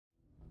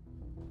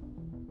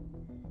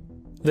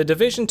The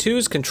Division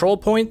 2's control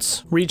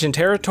points, region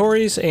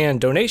territories, and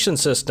donation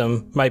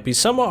system might be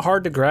somewhat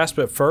hard to grasp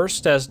at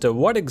first as to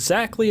what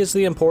exactly is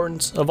the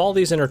importance of all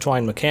these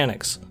intertwined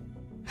mechanics.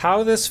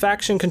 How this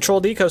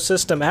faction-controlled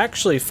ecosystem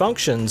actually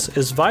functions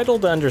is vital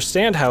to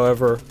understand,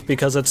 however,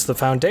 because it's the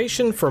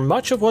foundation for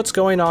much of what's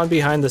going on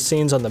behind the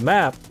scenes on the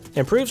map,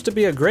 and proves to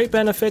be a great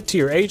benefit to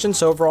your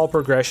agent's overall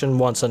progression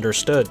once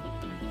understood.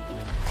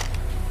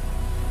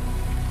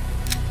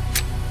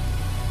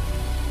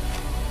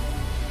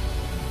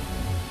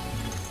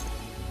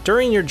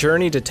 During your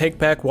journey to take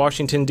back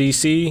Washington,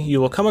 D.C.,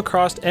 you will come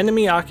across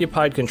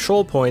enemy-occupied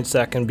control points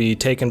that can be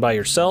taken by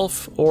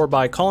yourself, or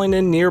by calling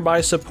in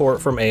nearby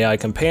support from AI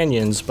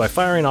companions by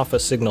firing off a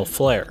signal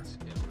flare.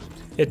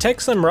 It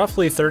takes them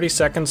roughly 30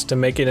 seconds to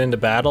make it into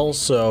battle,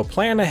 so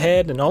plan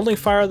ahead and only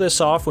fire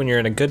this off when you're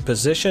in a good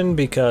position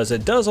because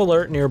it does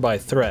alert nearby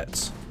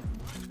threats.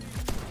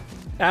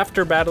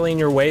 After battling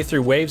your way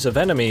through waves of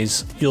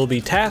enemies, you'll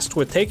be tasked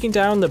with taking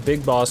down the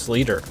big boss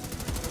leader.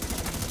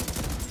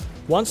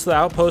 Once the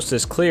outpost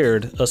is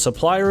cleared, a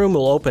supply room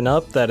will open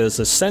up that is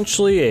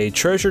essentially a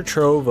treasure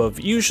trove of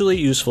usually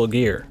useful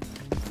gear.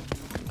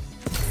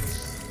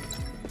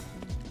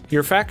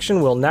 Your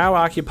faction will now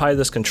occupy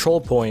this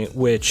control point,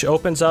 which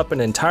opens up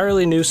an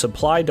entirely new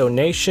supply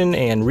donation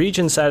and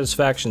region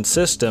satisfaction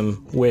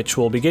system, which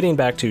we'll be getting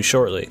back to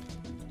shortly.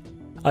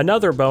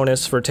 Another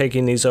bonus for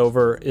taking these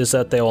over is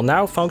that they will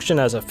now function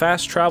as a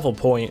fast travel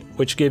point,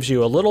 which gives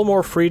you a little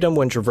more freedom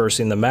when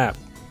traversing the map.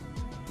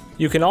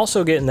 You can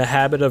also get in the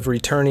habit of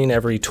returning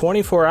every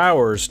 24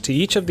 hours to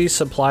each of these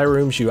supply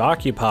rooms you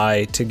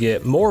occupy to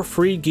get more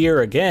free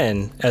gear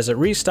again, as it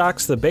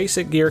restocks the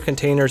basic gear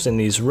containers in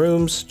these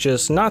rooms,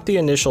 just not the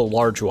initial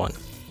large one.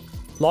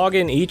 Log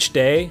in each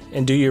day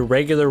and do your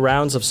regular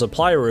rounds of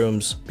supply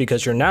rooms,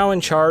 because you're now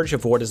in charge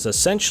of what is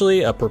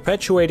essentially a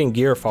perpetuating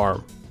gear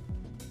farm.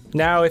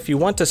 Now, if you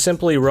want to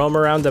simply roam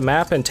around the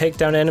map and take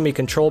down enemy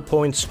control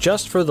points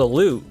just for the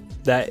loot,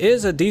 that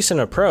is a decent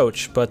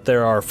approach, but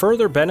there are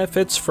further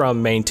benefits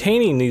from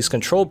maintaining these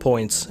control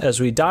points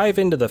as we dive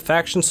into the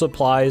faction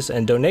supplies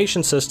and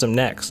donation system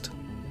next.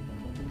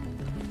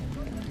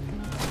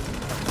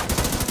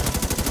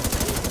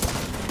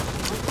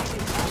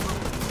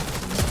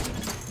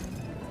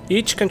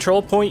 Each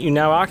control point you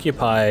now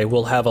occupy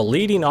will have a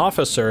leading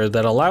officer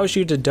that allows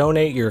you to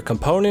donate your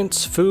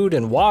components, food,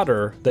 and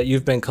water that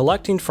you've been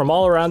collecting from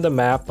all around the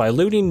map by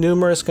looting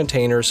numerous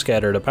containers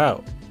scattered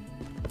about.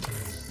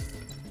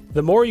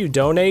 The more you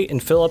donate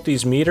and fill up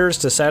these meters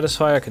to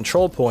satisfy a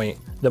control point,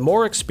 the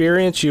more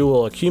experience you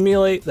will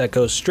accumulate that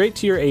goes straight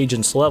to your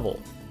agent's level.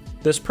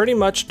 This pretty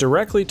much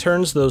directly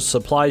turns those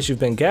supplies you've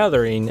been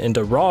gathering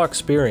into raw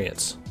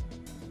experience.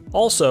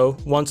 Also,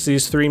 once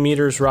these 3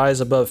 meters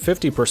rise above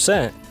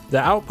 50%,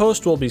 the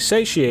outpost will be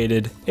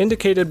satiated,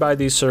 indicated by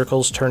these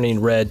circles turning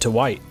red to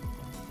white.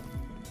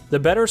 The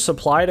better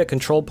supplied a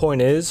control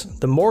point is,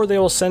 the more they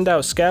will send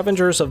out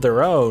scavengers of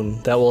their own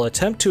that will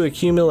attempt to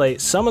accumulate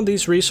some of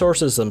these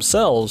resources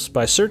themselves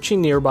by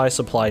searching nearby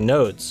supply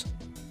nodes.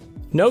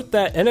 Note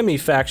that enemy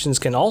factions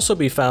can also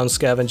be found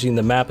scavenging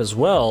the map as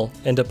well,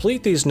 and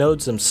deplete these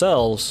nodes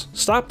themselves.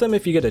 Stop them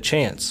if you get a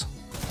chance.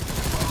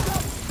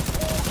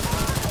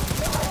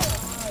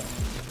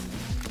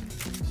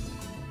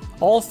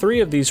 All 3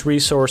 of these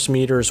resource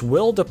meters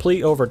will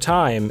deplete over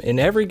time in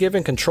every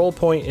given control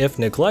point if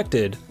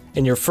neglected,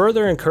 and you're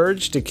further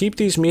encouraged to keep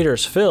these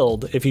meters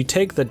filled if you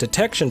take the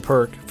detection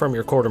perk from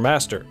your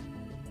quartermaster.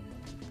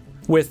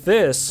 With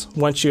this,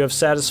 once you have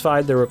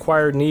satisfied the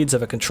required needs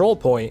of a control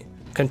point,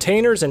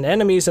 containers and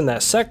enemies in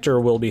that sector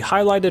will be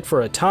highlighted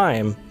for a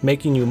time,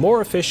 making you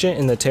more efficient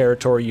in the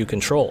territory you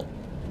control.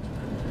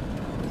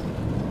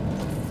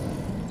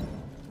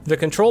 The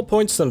control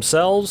points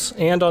themselves,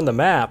 and on the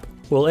map,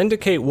 will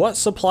indicate what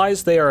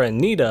supplies they are in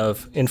need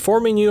of,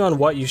 informing you on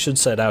what you should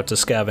set out to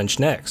scavenge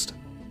next.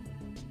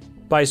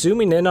 By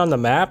zooming in on the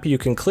map, you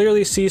can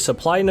clearly see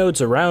supply nodes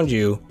around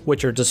you,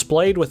 which are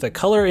displayed with a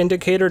color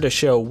indicator to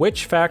show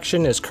which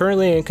faction is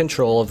currently in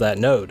control of that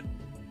node.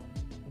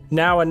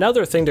 Now,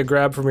 another thing to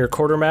grab from your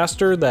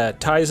quartermaster that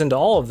ties into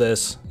all of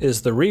this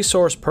is the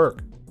resource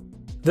perk.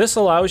 This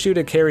allows you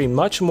to carry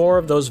much more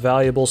of those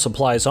valuable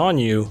supplies on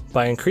you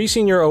by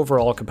increasing your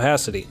overall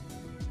capacity.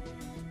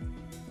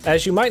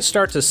 As you might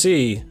start to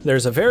see,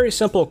 there's a very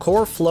simple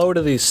core flow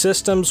to these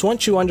systems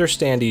once you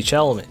understand each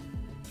element.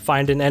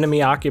 Find an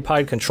enemy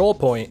occupied control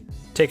point,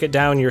 take it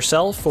down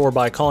yourself or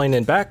by calling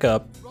in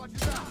backup,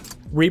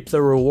 reap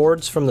the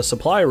rewards from the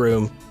supply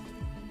room,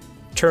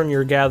 turn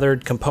your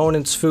gathered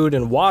components, food,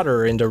 and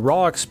water into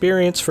raw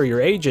experience for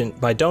your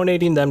agent by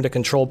donating them to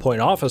control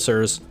point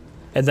officers,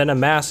 and then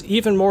amass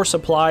even more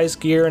supplies,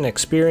 gear, and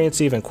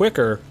experience even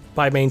quicker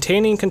by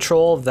maintaining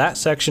control of that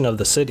section of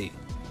the city.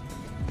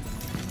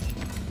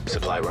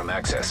 Supply room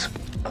access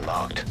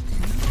unlocked.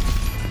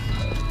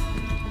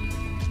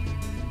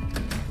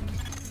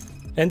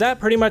 And that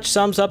pretty much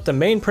sums up the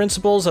main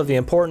principles of the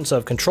importance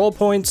of control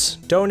points,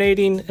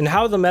 donating, and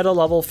how the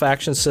meta-level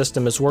faction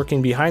system is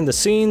working behind the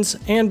scenes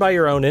and by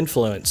your own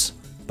influence.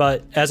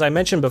 But, as I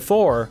mentioned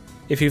before,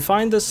 if you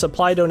find this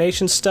supply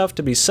donation stuff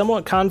to be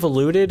somewhat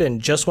convoluted and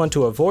just want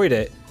to avoid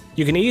it,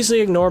 you can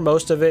easily ignore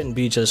most of it and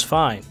be just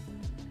fine.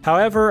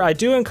 However, I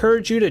do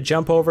encourage you to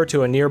jump over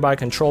to a nearby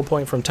control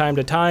point from time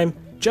to time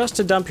just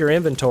to dump your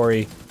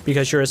inventory,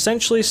 because you're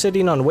essentially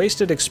sitting on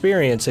wasted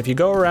experience if you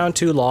go around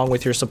too long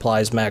with your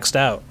supplies maxed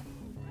out.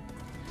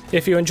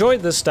 If you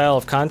enjoyed this style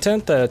of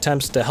content that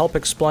attempts to help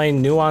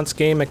explain nuanced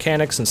game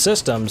mechanics and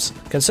systems,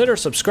 consider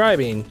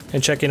subscribing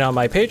and checking out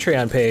my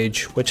Patreon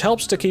page, which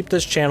helps to keep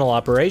this channel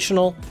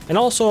operational and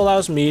also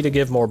allows me to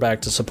give more back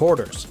to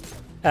supporters.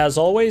 As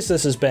always,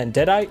 this has been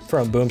Deadite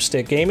from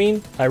Boomstick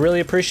Gaming. I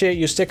really appreciate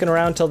you sticking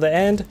around till the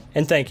end,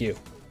 and thank you.